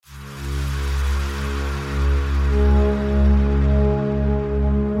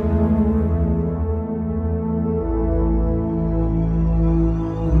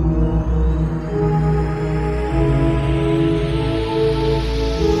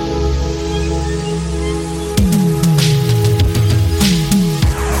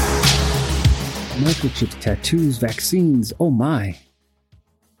microchips, tattoos, vaccines. Oh my.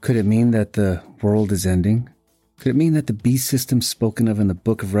 Could it mean that the world is ending? Could it mean that the beast system spoken of in the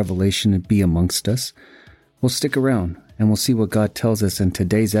book of Revelation would be amongst us? Well, stick around and we'll see what God tells us in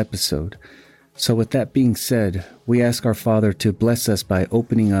today's episode. So with that being said, we ask our Father to bless us by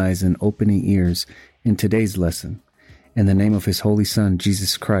opening eyes and opening ears in today's lesson. In the name of His Holy Son,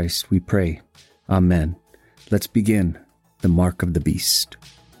 Jesus Christ, we pray. Amen. Let's begin the Mark of the Beast.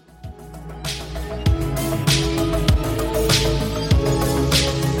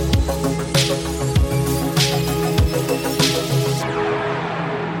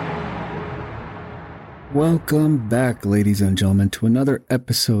 Welcome back, ladies and gentlemen, to another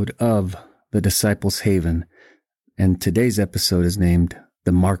episode of The Disciples' Haven. And today's episode is named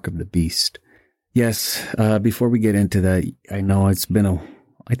The Mark of the Beast. Yes, before we get into that, I know it's been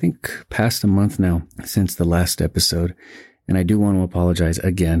past a month now since the last episode. And I do want to apologize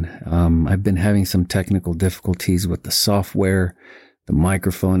again. I've been having some technical difficulties with the software, the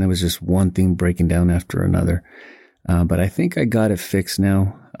microphone. It was just one thing breaking down after another. But I think I got it fixed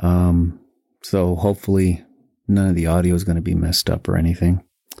now. So hopefully none of the audio is going to be messed up or anything.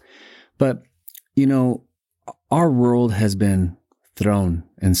 But, you know, our world has been thrown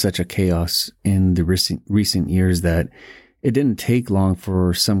in such a chaos in the recent years that it didn't take long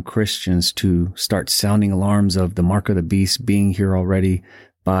for some Christians to start sounding alarms of the mark of the beast being here already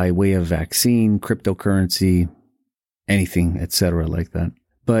by way of vaccine, cryptocurrency, anything, etc. like that.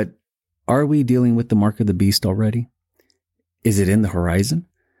 But are we dealing with the mark of the beast already? Is it in the horizon?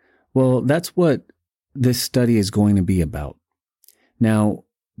 Well, that's what this study is going to be about. Now,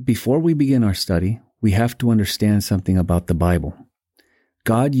 before we begin our study, we have to understand something about the Bible.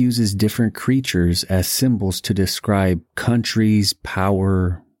 God uses different creatures as symbols to describe countries,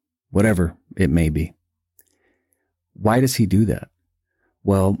 power, whatever it may be. Why does He do that?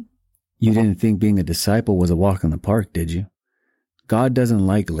 Well, you didn't think being a disciple was a walk in the park, did you? God doesn't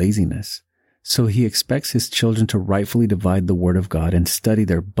like laziness. So He expects His children to rightfully divide the Word of God and study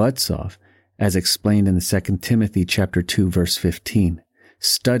their butts off, as explained in the 2 Timothy chapter 2, verse 15.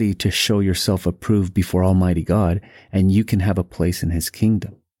 Study to show yourself approved before Almighty God, and you can have a place in His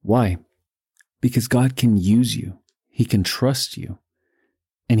kingdom. Why? Because God can use you. He can trust you.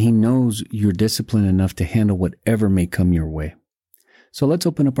 And He knows you're disciplined enough to handle whatever may come your way. So let's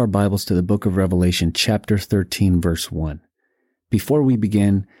open up our Bibles to the book of Revelation, chapter 13, verse 1. Before we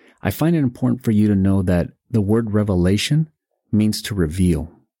begin, I find it important for you to know that the word revelation means to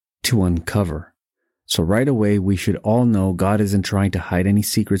reveal, to uncover. So right away, we should all know God isn't trying to hide any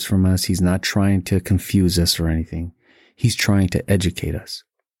secrets from us. He's not trying to confuse us or anything. He's trying to educate us.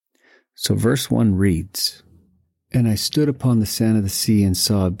 So verse 1 reads, "And I stood upon the sand of the sea and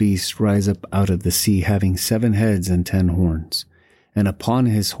saw a beast rise up out of the sea, having 7 heads and 10 horns, and upon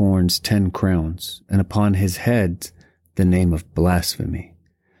his horns 10 crowns, and upon his heads the name of blasphemy.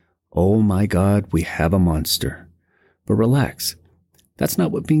 Oh my God, we have a monster." But relax. That's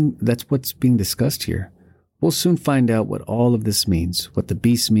what's being discussed here. We'll soon find out what all of this means, what the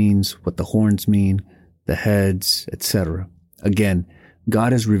beast means, what the horns mean, the heads, etc. Again,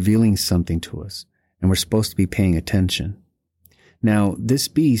 God is revealing something to us, and we're supposed to be paying attention. Now, this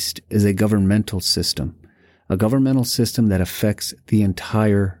beast is a governmental system that affects the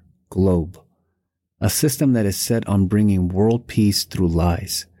entire globe, a system that is set on bringing world peace through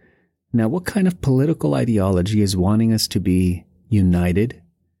lies. Now, what kind of political ideology is wanting us to be united,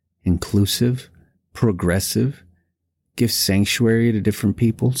 inclusive, progressive, give sanctuary to different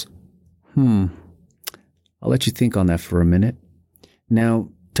peoples? I'll let you think on that for a minute. Now,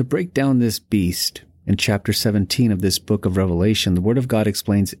 to break down this beast, in chapter 17 of this book of Revelation, the Word of God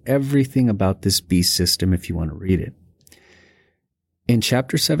explains everything about this beast system if you want to read it. In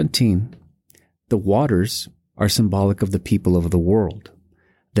chapter 17, the waters are symbolic of the people of the world.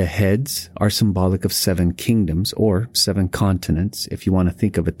 The heads are symbolic of 7 kingdoms or 7 continents, if you want to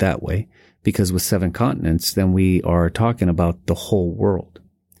think of it that way, because with 7 continents, then we are talking about the whole world.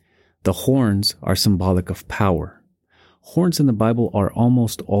 The horns are symbolic of power. Horns in the Bible are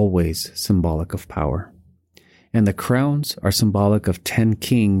almost always symbolic of power. And the crowns are symbolic of 10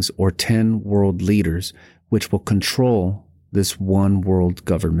 kings or 10 world leaders, which will control this one world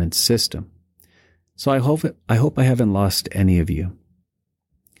government system. So I hope I haven't lost any of you.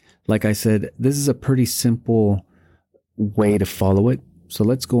 Like I said, this is a pretty simple way to follow it. So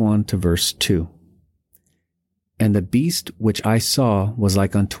let's go on to verse 2. "And the beast which I saw was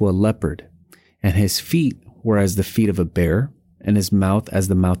like unto a leopard, and his feet were as the feet of a bear, and his mouth as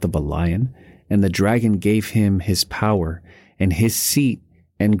the mouth of a lion. And the dragon gave him his power, and his seat,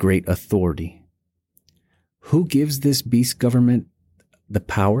 and great authority." Who gives this beast government the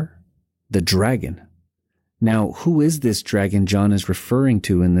power? The dragon. Now, who is this dragon John is referring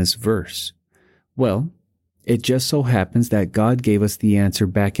to in this verse? Well, it just so happens that God gave us the answer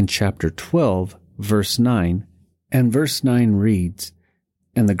back in chapter 12, verse 9, and verse 9 reads,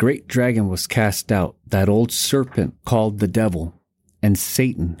 "And the great dragon was cast out, that old serpent called the devil, and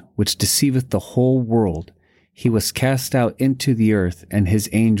Satan, which deceiveth the whole world. He was cast out into the earth, and his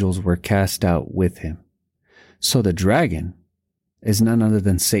angels were cast out with him." So the dragon is none other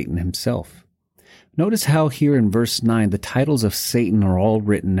than Satan himself. Notice how here in verse 9, the titles of Satan are all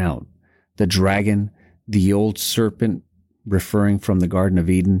written out. The dragon, the old serpent, referring from the Garden of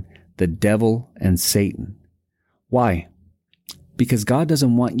Eden, the devil, and Satan. Why? Because God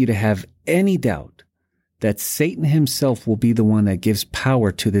doesn't want you to have any doubt that Satan himself will be the one that gives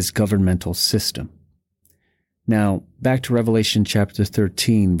power to this governmental system. Now, back to Revelation chapter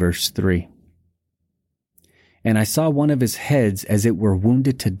 13, verse 3. "And I saw one of his heads as it were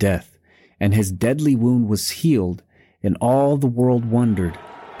wounded to death, and his deadly wound was healed, and all the world wondered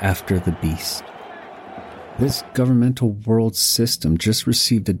after the beast." This governmental world system just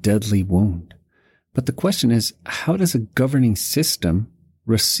received a deadly wound. But the question is, how does a governing system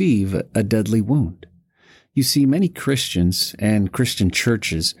receive a deadly wound? You see, many Christians and Christian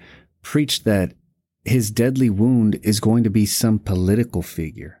churches preach that his deadly wound is going to be some political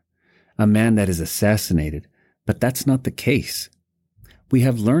figure, a man that is assassinated, but that's not the case. We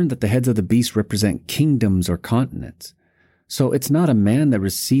have learned that the heads of the beast represent kingdoms or continents. So it's not a man that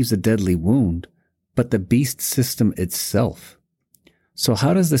receives a deadly wound, but the beast system itself. So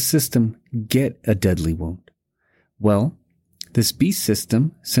how does the system get a deadly wound? Well, this beast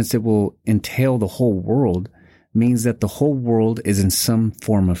system, since it will entail the whole world, means that the whole world is in some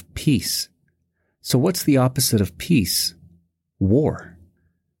form of peace. So what's the opposite of peace? War.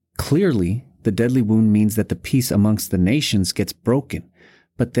 Clearly, the deadly wound means that the peace amongst the nations gets broken.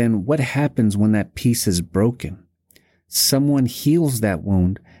 But then what happens when that peace is broken? Someone heals that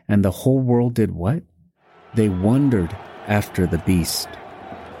wound, and the whole world did what? They wondered after the beast.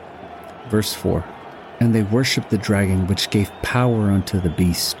 Verse 4, "And they worshipped the dragon, which gave power unto the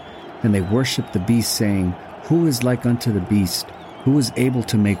beast. And they worshipped the beast, saying, Who is like unto the beast? Who is able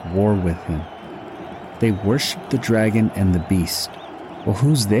to make war with him?" They worshipped the dragon and the beast. Well,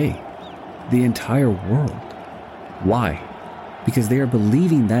 who's they? The entire world. Why? Because they are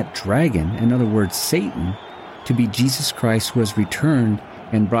believing that dragon, in other words, Satan, to be Jesus Christ, who has returned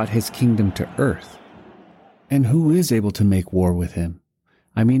and brought his kingdom to earth. And who is able to make war with him?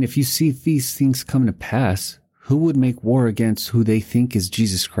 I mean, if you see these things come to pass, who would make war against who they think is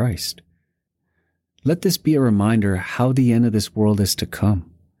Jesus Christ? Let this be a reminder how the end of this world is to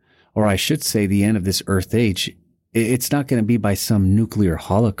come. Or I should say the end of this earth age. It's not going to be by some nuclear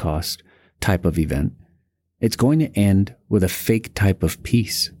holocaust type of event. It's going to end with a fake type of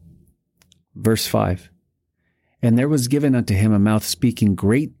peace. Verse 5, "And there was given unto him a mouth speaking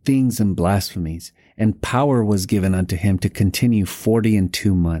great things and blasphemies, and power was given unto him to continue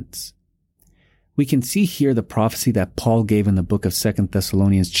 42 months. We can see here the prophecy that Paul gave in the book of 2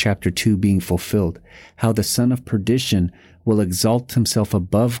 Thessalonians chapter 2 being fulfilled, how the son of perdition will exalt himself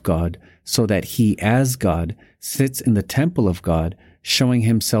above God, so that he, as God, sits in the temple of God, showing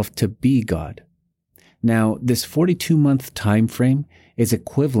himself to be God. Now, this 42-month time frame is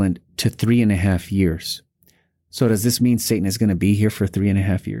equivalent to 3.5 years. So does this mean Satan is going to be here for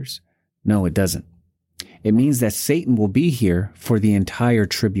 3.5 years? No, it doesn't. It means that Satan will be here for the entire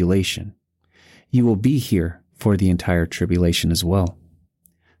tribulation. You will be here for the entire tribulation as well.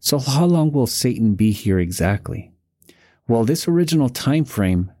 So how long will Satan be here exactly? Well, this original time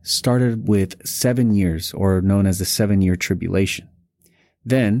frame started with 7 years, or known as the 7-year tribulation.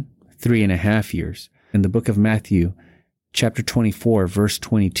 Then 3.5 years. In the book of Matthew, chapter 24, verse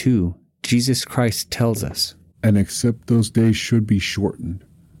 22, Jesus Christ tells us, "And except those days should be shortened,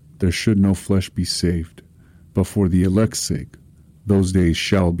 there should no flesh be saved. But for the elect's sake, those days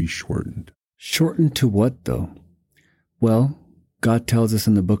shall be shortened." Shortened to what, though? Well, God tells us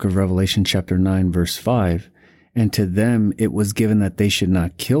in the book of Revelation chapter 9, verse 5, "And to them it was given that they should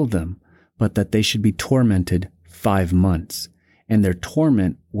not kill them, but that they should be tormented 5 months. And their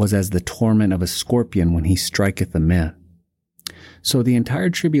torment was as the torment of a scorpion when he striketh a man." So the entire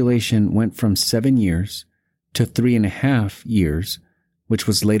tribulation went from 7 years to 3.5 years, which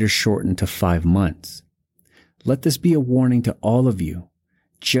was later shortened to 5 months. Let this be a warning to all of you,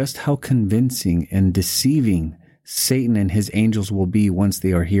 just how convincing and deceiving Satan and his angels will be once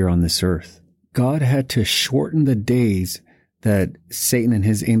they are here on this earth. God had to shorten the days that Satan and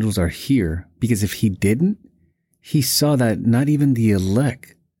his angels are here, because if he didn't, he saw that not even the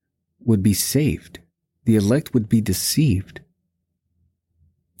elect would be saved. The elect would be deceived.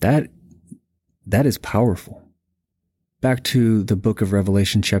 That That is powerful. Back to the book of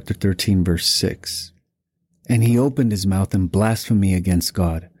Revelation, chapter 13, verse 6. And he opened his mouth in blasphemy against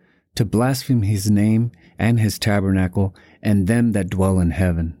God, to blaspheme his name and his tabernacle and them that dwell in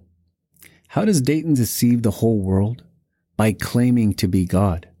heaven. How does Satan deceive the whole world? By claiming to be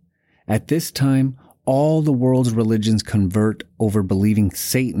God. At this time, all the world's religions convert over believing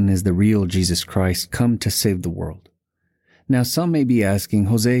Satan is the real Jesus Christ come to save the world. Now, some may be asking,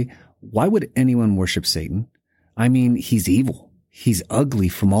 Jose, why would anyone worship Satan? I mean, he's evil. He's ugly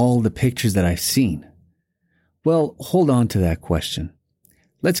from all the pictures that I've seen. Well, hold on to that question.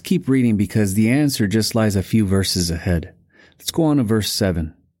 Let's keep reading because the answer just lies a few verses ahead. Let's go on to verse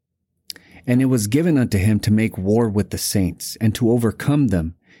 7. And it was given unto him to make war with the saints and to overcome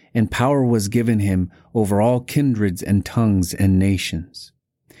them, and power was given him over all kindreds and tongues and nations.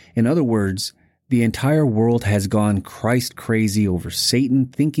 In other words, the entire world has gone Christ crazy over Satan,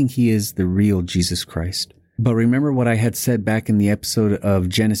 thinking he is the real Jesus Christ. But remember what I had said back in the episode of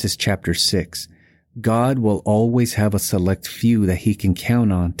Genesis chapter 6. God will always have a select few that he can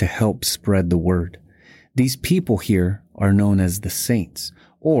count on to help spread the word. These people here are known as the saints,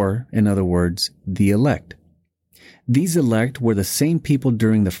 or, in other words, the elect. These elect were the same people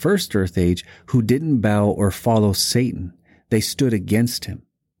during the first earth age who didn't bow or follow Satan. They stood against him.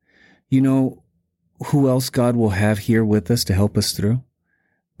 You know who else God will have here with us to help us through?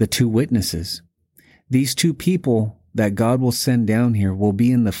 The two witnesses. These two people that God will send down here will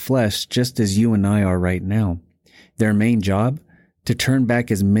be in the flesh just as you and I are right now. Their main job? To turn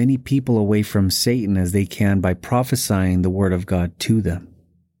back as many people away from Satan as they can by prophesying the word of God to them.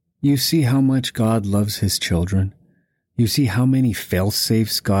 You see how much God loves his children? You see how many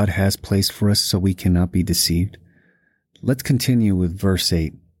fail-safes God has placed for us so we cannot be deceived? Let's continue with verse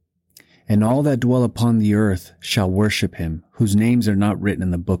 8. And all that dwell upon the earth shall worship him, whose names are not written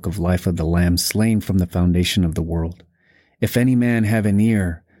in the book of life of the Lamb slain from the foundation of the world. If any man have an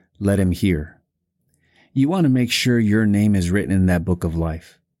ear, let him hear. You want to make sure your name is written in that book of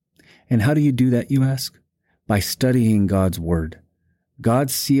life. And how do you do that, you ask? By studying God's word.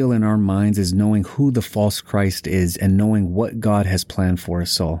 God's seal in our minds is knowing who the false Christ is and knowing what God has planned for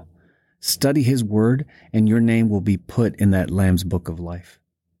us all. Study his word, and your name will be put in that Lamb's book of life.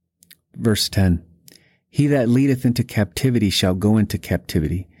 Verse 10. He that leadeth into captivity shall go into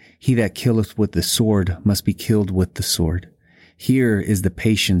captivity. He that killeth with the sword must be killed with the sword. Here is the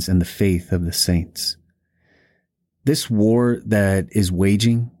patience and the faith of the saints. This war that is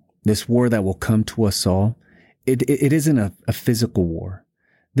waging, this war that will come to us all, it isn't a physical war.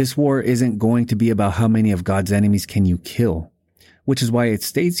 This war isn't going to be about how many of God's enemies can you kill, which is why it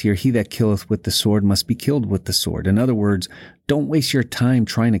states here, he that killeth with the sword must be killed with the sword. In other words, don't waste your time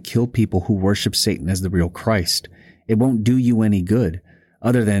trying to kill people who worship Satan as the real Christ. It won't do you any good,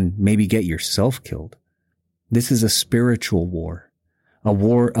 other than maybe get yourself killed. This is a spiritual war, a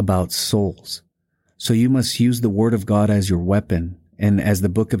war about souls. So you must use the word of God as your weapon. And as the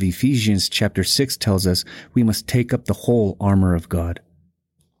book of Ephesians chapter 6 tells us, we must take up the whole armor of God.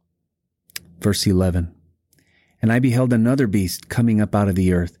 Verse 11. And I beheld another beast coming up out of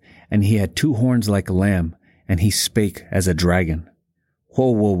the earth, and he had 2 horns like a lamb, and he spake as a dragon.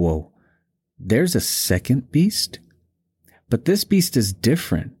 Whoa, whoa, whoa. There's a second beast? But this beast is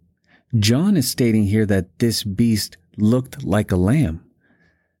different. John is stating here that this beast looked like a lamb.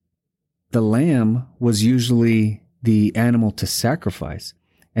 The lamb was usually the animal to sacrifice.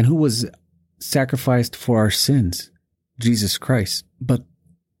 And who was sacrificed for our sins? Jesus Christ. But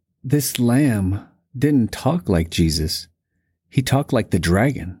this lamb didn't talk like Jesus. He talked like the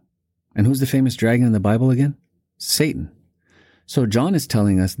dragon. And who's the famous dragon in the Bible again? Satan. So John is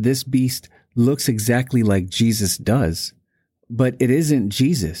telling us this beast looks exactly like Jesus does. But it isn't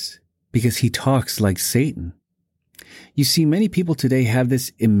Jesus because he talks like Satan. You see, many people today have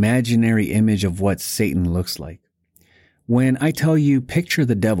this imaginary image of what Satan looks like. When I tell you, picture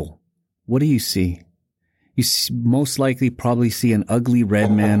the devil, what do you see? You most likely probably see an ugly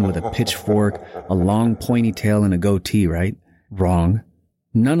red man with a pitchfork, a long pointy tail, and a goatee, right? Wrong.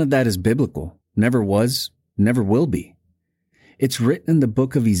 None of that is biblical. Never was, never will be. It's written in the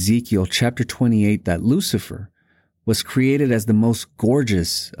book of Ezekiel, chapter 28, that Lucifer was created as the most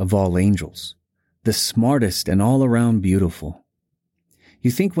gorgeous of all angels, the smartest and all around beautiful. You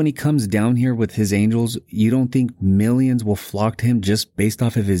think when he comes down here with his angels, you don't think millions will flock to him just based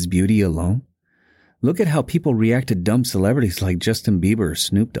off of his beauty alone? Look at how people react to dumb celebrities like Justin Bieber or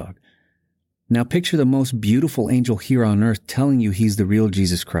Snoop Dogg. Now picture the most beautiful angel here on earth telling you he's the real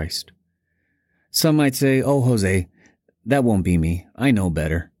Jesus Christ. Some might say, oh, Jose, that won't be me. I know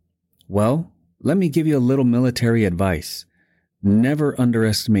better. Well, let me give you a little military advice. Never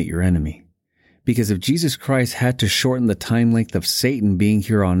underestimate your enemy. Because if Jesus Christ had to shorten the time length of Satan being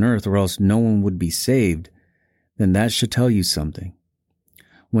here on earth or else no one would be saved, then that should tell you something.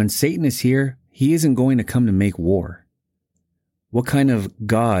 When Satan is here, he isn't going to come to make war. What kind of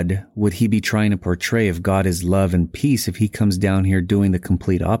God would he be trying to portray if God is love and peace if he comes down here doing the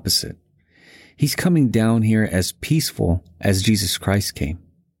complete opposite? He's coming down here as peaceful as Jesus Christ came.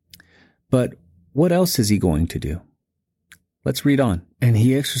 But what else is he going to do? Let's read on. And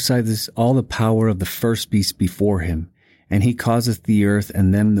he exercises all the power of the first beast before him, and he causeth the earth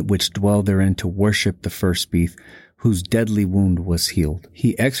and them which dwell therein to worship the first beast, whose deadly wound was healed.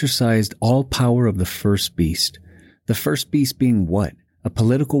 He exercised all power of the first beast. The first beast being what? A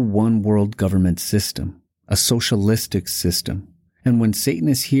political one-world government system, a socialistic system. And when Satan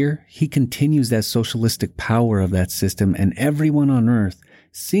is here, he continues that socialistic power of that system, and everyone on earth,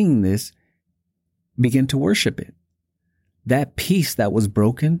 seeing this, begin to worship it. That peace that was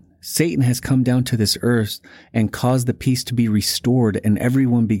broken, Satan has come down to this earth and caused the peace to be restored, and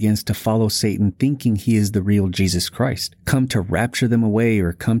everyone begins to follow Satan thinking he is the real Jesus Christ, come to rapture them away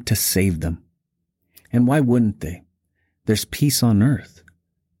or come to save them. And why wouldn't they? There's peace on earth.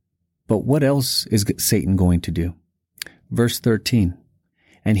 But what else is Satan going to do? Verse 13,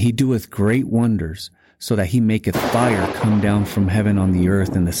 and he doeth great wonders, so that he maketh fire come down from heaven on the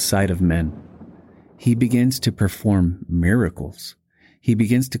earth in the sight of men. He begins to perform miracles. He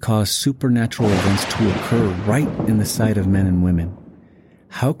begins to cause supernatural events to occur right in the sight of men and women.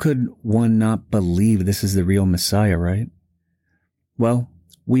 How could one not believe this is the real Messiah, right? Well,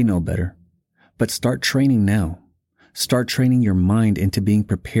 we know better. But start training now. Start training your mind into being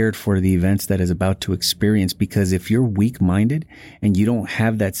prepared for the events that is about to experience, because if you're weak-minded and you don't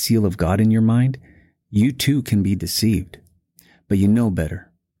have that seal of God in your mind, you too can be deceived. But you know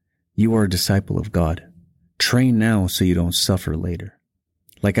better. You are a disciple of God. Train now so you don't suffer later.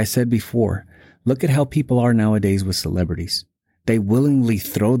 Like I said before, look at how people are nowadays with celebrities. They willingly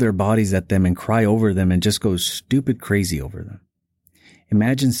throw their bodies at them and cry over them and just go stupid crazy over them.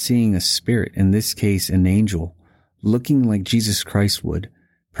 Imagine seeing a spirit, in this case an angel, looking like Jesus Christ would,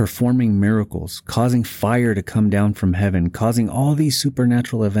 performing miracles, causing fire to come down from heaven, causing all these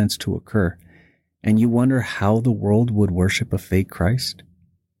supernatural events to occur. And you wonder how the world would worship a fake Christ?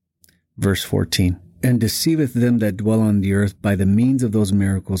 Verse 14, and deceiveth them that dwell on the earth by the means of those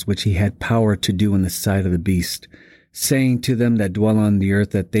miracles which he had power to do in the sight of the beast, saying to them that dwell on the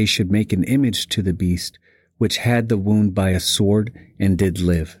earth that they should make an image to the beast, which had the wound by a sword and did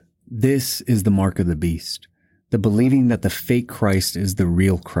live. This is the mark of the beast, the believing that the fake Christ is the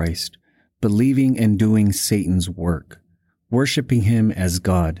real Christ, believing and doing Satan's work, worshiping him as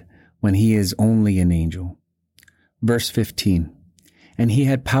God when he is only an angel. Verse 15, and he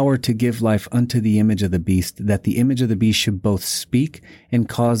had power to give life unto the image of the beast, that the image of the beast should both speak and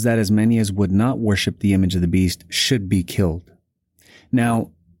cause that as many as would not worship the image of the beast should be killed.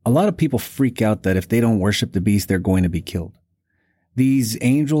 Now, a lot of people freak out that if they don't worship the beast, they're going to be killed. These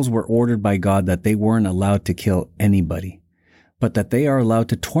angels were ordered by God that they weren't allowed to kill anybody, but that they are allowed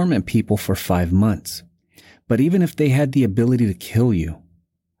to torment people for 5 months. But even if they had the ability to kill you,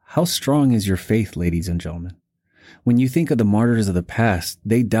 how strong is your faith, ladies and gentlemen? When you think of the martyrs of the past,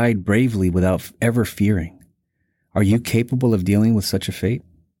 they died bravely without ever fearing. Are you capable of dealing with such a fate?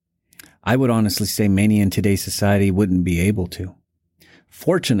 I would honestly say many in today's society wouldn't be able to.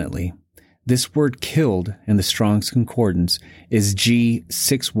 Fortunately, this word killed in the Strong's Concordance is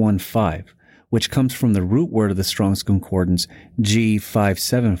G615, which comes from the root word of the Strong's Concordance,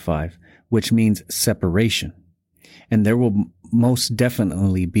 G575, which means separation. And there will most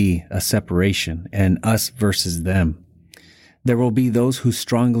definitely be a separation, and us versus them. There will be those who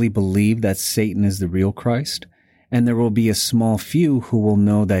strongly believe that Satan is the real Christ, and there will be a small few who will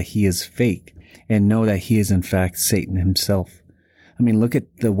know that he is fake and know that he is in fact Satan himself. I mean, look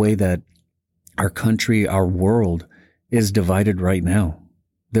at the way that our country, our world is divided right now.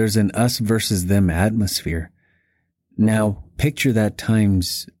 There's an us versus them atmosphere. Now, picture that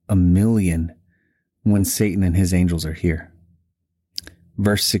times 1,000,000 when Satan and his angels are here.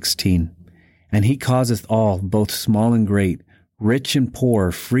 Verse 16, and he causeth all, both small and great, rich and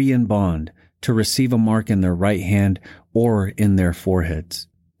poor, free and bond, to receive a mark in their right hand or in their foreheads.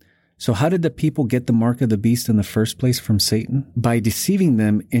 So how did the people get the mark of the beast in the first place from Satan? By deceiving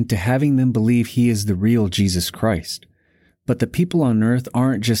them into having them believe he is the real Jesus Christ. But the people on earth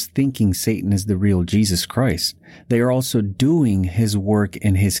aren't just thinking Satan is the real Jesus Christ. They are also doing his work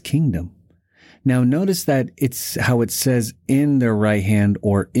in his kingdom. Now notice that it's how it says in their right hand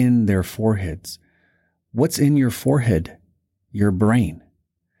or in their foreheads. What's in your forehead? Your brain.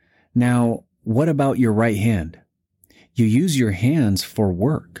 Now, what about your right hand? You use your hands for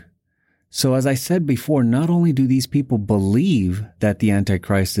work. So as I said before, not only do these people believe that the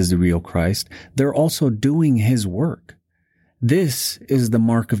Antichrist is the real Christ, they're also doing his work. This is the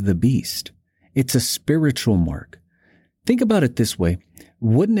mark of the beast. It's a spiritual mark. Think about it this way.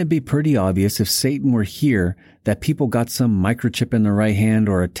 Wouldn't it be pretty obvious if Satan were here that people got some microchip in their right hand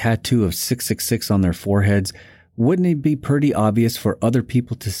or a tattoo of 666 on their foreheads? Wouldn't it be pretty obvious for other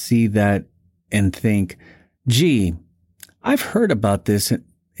people to see that and think, gee, I've heard about this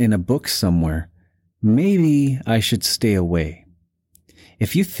in a book somewhere. Maybe I should stay away.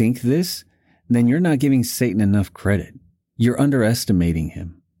 If you think this, then you're not giving Satan enough credit. You're underestimating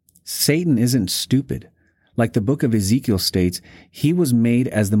him. Satan isn't stupid. Like the book of Ezekiel states, he was made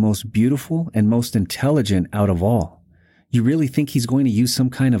as the most beautiful and most intelligent out of all. You really think he's going to use some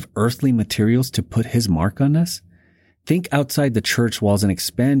kind of earthly materials to put his mark on us? Think outside the church walls and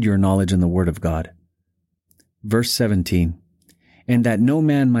expand your knowledge in the Word of God. Verse 17, and that no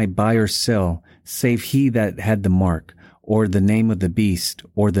man might buy or sell, save he that had the mark, or the name of the beast,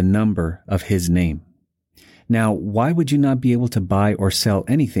 or the number of his name. Now, why would you not be able to buy or sell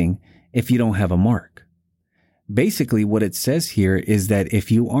anything if you don't have a mark? Basically, what it says here is that if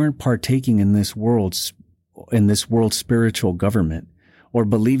you aren't partaking in this world's spiritual government, or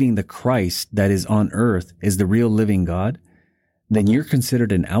believing the Christ that is on earth is the real living God, then you're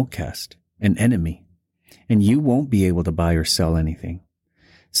considered an outcast, an enemy, and you won't be able to buy or sell anything.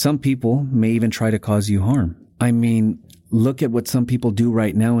 Some people may even try to cause you harm. I mean, look at what some people do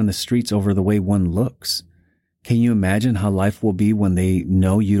right now in the streets over the way one looks. Can you imagine how life will be when they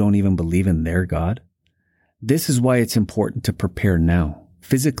know you don't even believe in their God? This is why it's important to prepare now,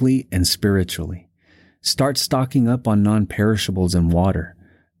 physically and spiritually. Start stocking up on non-perishables and water.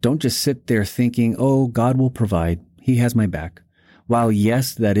 Don't just sit there thinking, oh, God will provide. He has my back. While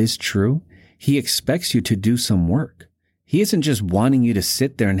yes, that is true, he expects you to do some work. He isn't just wanting you to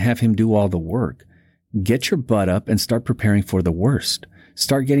sit there and have him do all the work. Get your butt up and start preparing for the worst.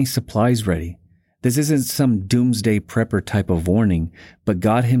 Start getting supplies ready. This isn't some doomsday prepper type of warning, but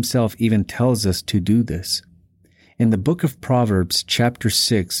God himself even tells us to do this. In the book of Proverbs, chapter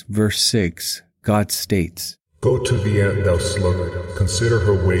 6, verse 6, God states, Go to the ant, thou sluggard, consider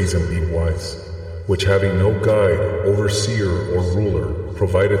her ways and be wise, which having no guide, overseer, or ruler,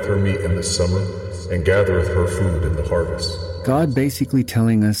 provideth her meat in the summer, and gathereth her food in the harvest. God basically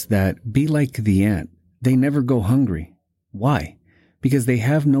telling us that be like the ant. They never go hungry. Why? Because they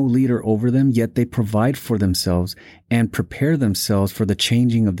have no leader over them, yet they provide for themselves and prepare themselves for the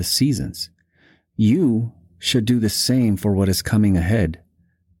changing of the seasons. You should do the same for what is coming ahead.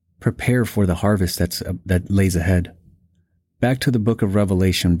 Prepare for the harvest that lays ahead. Back to the book of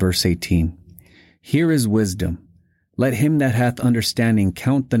Revelation, verse 18. Here is wisdom. Let him that hath understanding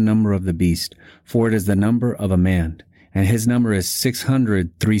count the number of the beast, for it is the number of a man, and his number is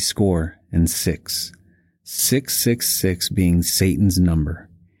 666. 666 being Satan's number.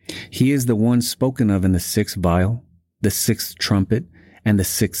 He is the one spoken of in the sixth vial, the sixth trumpet, and the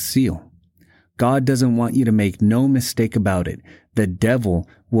sixth seal. God doesn't want you to make no mistake about it. The devil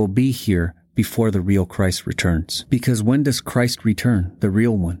will be here before the real Christ returns. Because when does Christ return, the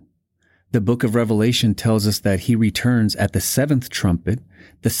real one? The book of Revelation tells us that he returns at the seventh trumpet,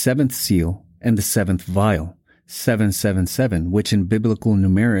 the seventh seal, and the seventh vial, 777, which in biblical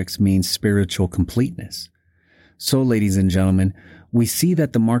numerics means spiritual completeness. So, ladies and gentlemen, we see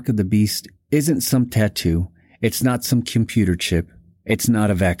that the mark of the beast isn't some tattoo. It's not some computer chip. It's not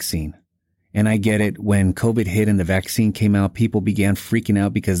a vaccine. And I get it. When COVID hit and the vaccine came out, people began freaking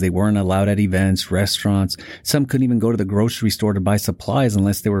out because they weren't allowed at events, restaurants. Some couldn't even go to the grocery store to buy supplies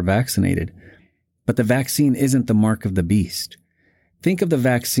unless they were vaccinated. But the vaccine isn't the mark of the beast. Think of the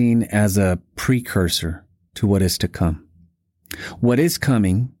vaccine as a precursor to what is to come. What is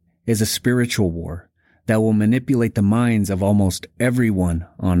coming is a spiritual war that will manipulate the minds of almost everyone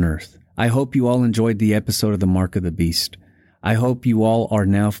on earth. I hope you all enjoyed the episode of The Mark of the Beast. I hope you all are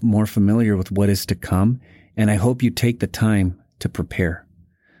now more familiar with what is to come, and I hope you take the time to prepare.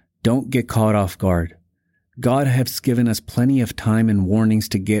 Don't get caught off guard. God has given us plenty of time and warnings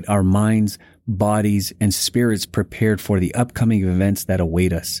to get our minds, bodies, and spirits prepared for the upcoming events that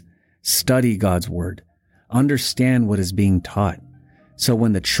await us. Study God's Word. Understand what is being taught. So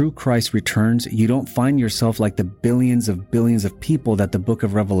when the true Christ returns, you don't find yourself like the billions of people that the book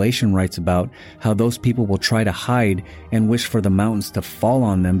of Revelation writes about, how those people will try to hide and wish for the mountains to fall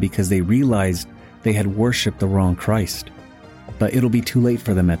on them because they realized they had worshiped the wrong Christ. But it'll be too late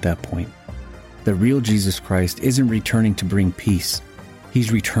for them at that point. The real Jesus Christ isn't returning to bring peace.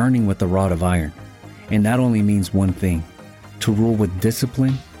 He's returning with the rod of iron. And that only means one thing: to rule with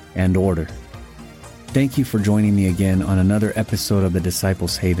discipline and order. Thank you for joining me again on another episode of The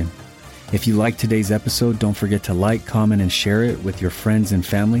Disciples Haven. If you liked today's episode, don't forget to like, comment, and share it with your friends and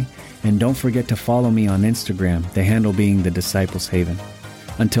family. And don't forget to follow me on Instagram, the handle being The Disciples Haven.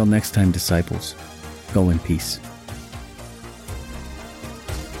 Until next time, disciples, go in peace.